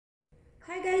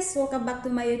Hi guys, welcome back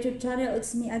to my YouTube channel.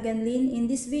 It's me again, Lynn. In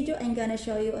this video, I'm gonna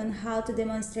show you on how to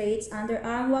demonstrate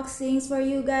underarm waxings for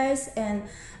you guys, and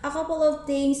a couple of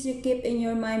things you keep in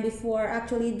your mind before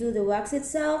actually do the wax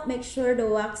itself. Make sure the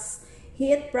wax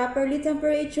heat properly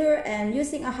temperature and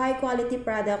using a high quality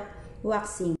product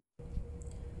waxing.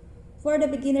 For the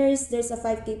beginners, there's a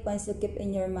 5 key points to keep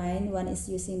in your mind. One is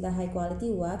using the high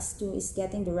quality wax. Two is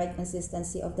getting the right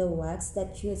consistency of the wax.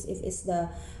 That choose if it's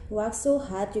the wax so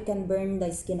hot, you can burn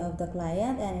the skin of the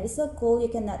client. And if it's so cold,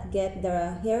 you cannot get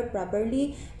the hair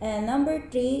properly. And number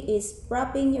 3 is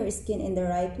propping your skin in the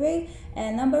right way.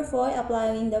 And number 4,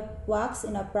 applying the wax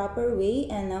in a proper way.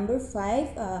 And number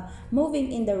 5,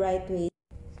 moving in the right way.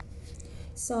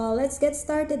 So let's get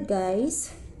started,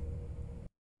 guys.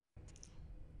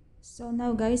 So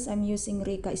now guys, I'm using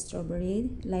RICA strawberry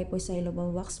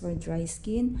liposoluble wax for dry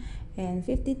skin, and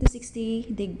 50 to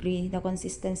 60 degree the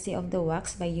consistency of the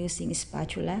wax by using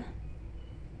spatula.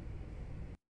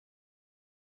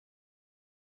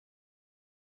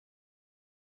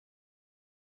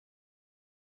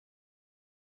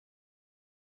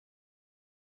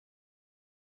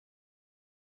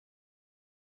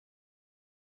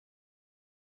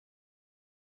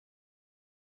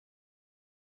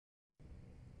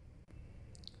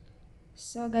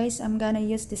 So guys, I'm gonna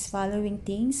use these following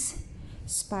things: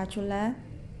 spatula,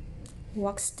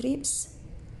 wax strips,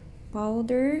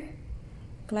 powder,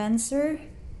 cleanser,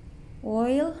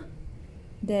 oil,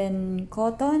 then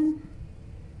cotton,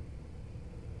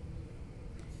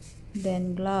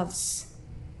 then gloves.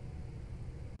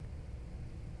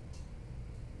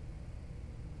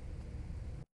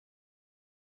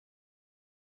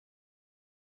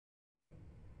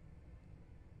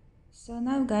 So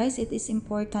now guys, it is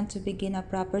important to begin a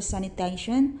proper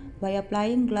sanitation by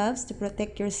applying gloves to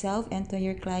protect yourself and to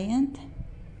your client.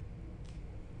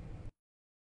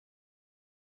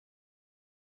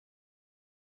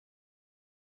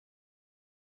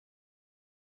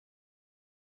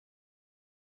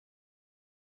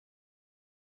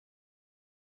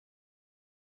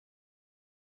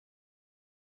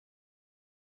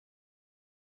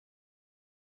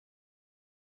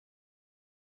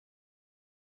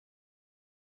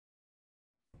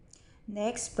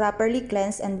 Next, properly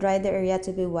cleanse and dry the area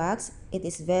to be waxed. It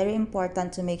is very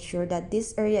important to make sure that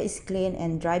this area is clean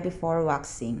and dry before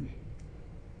waxing.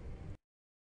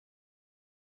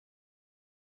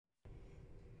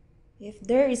 If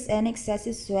there is any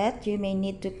excessive sweat, you may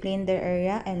need to clean the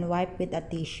area and wipe with a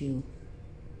tissue.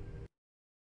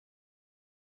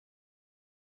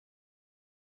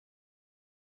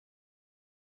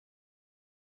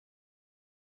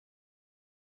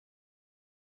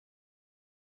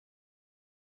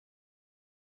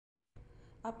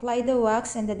 Apply the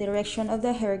wax in the direction of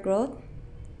the hair growth.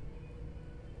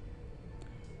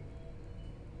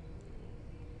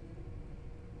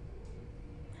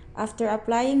 After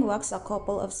applying wax a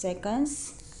couple of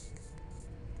seconds,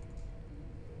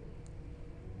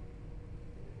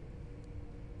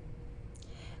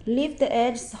 lift the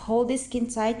edge, hold the skin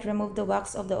tight, remove the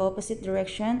wax of the opposite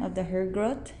direction of the hair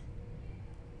growth.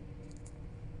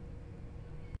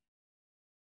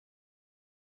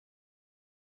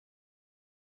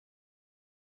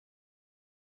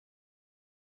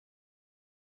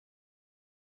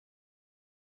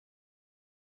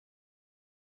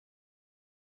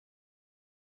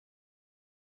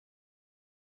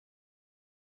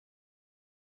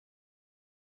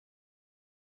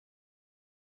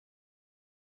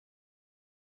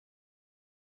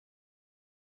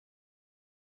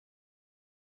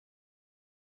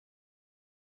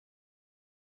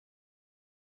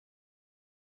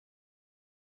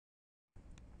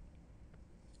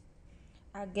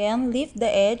 Again, lift the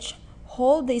edge,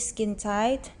 hold the skin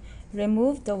tight,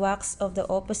 remove the wax of the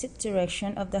opposite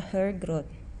direction of the hair growth.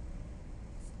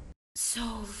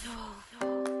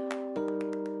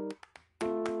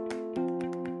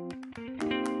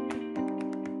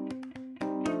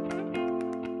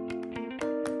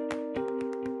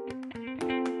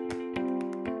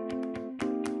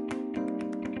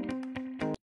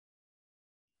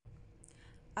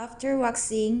 After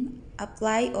waxing,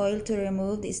 apply oil to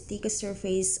remove the sticky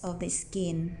surface of the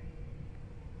skin.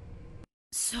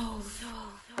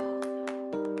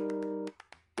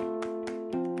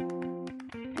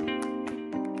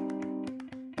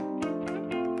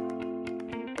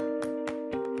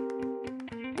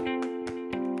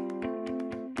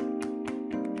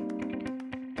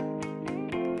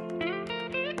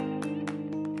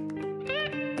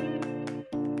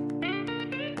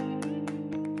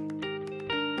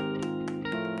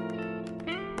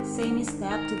 Same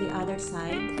step to the other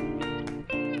side.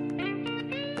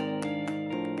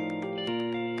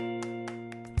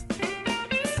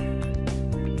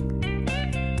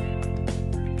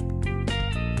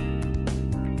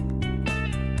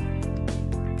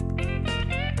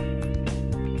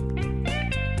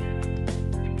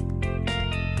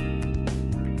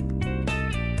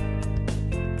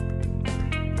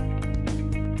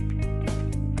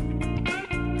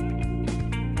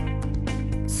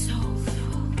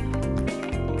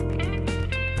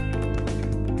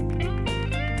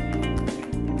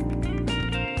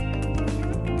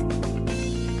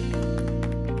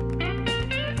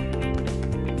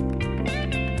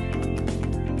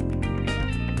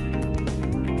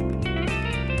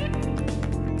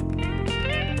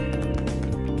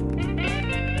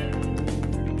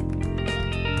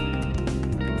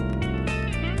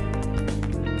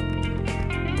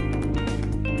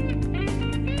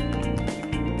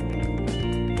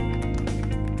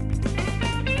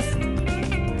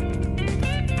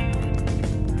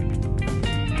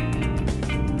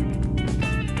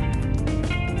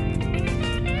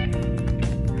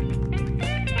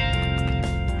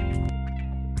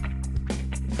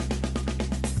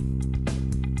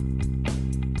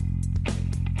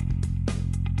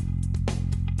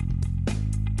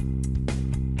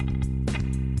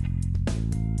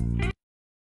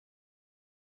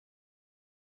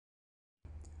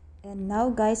 And now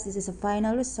guys, this is a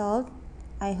final result.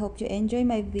 I hope you enjoy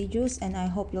my videos and I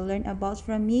hope you learn about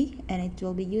from me and it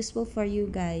will be useful for you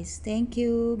guys. Thank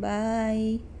you.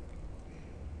 Bye.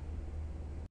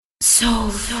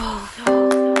 So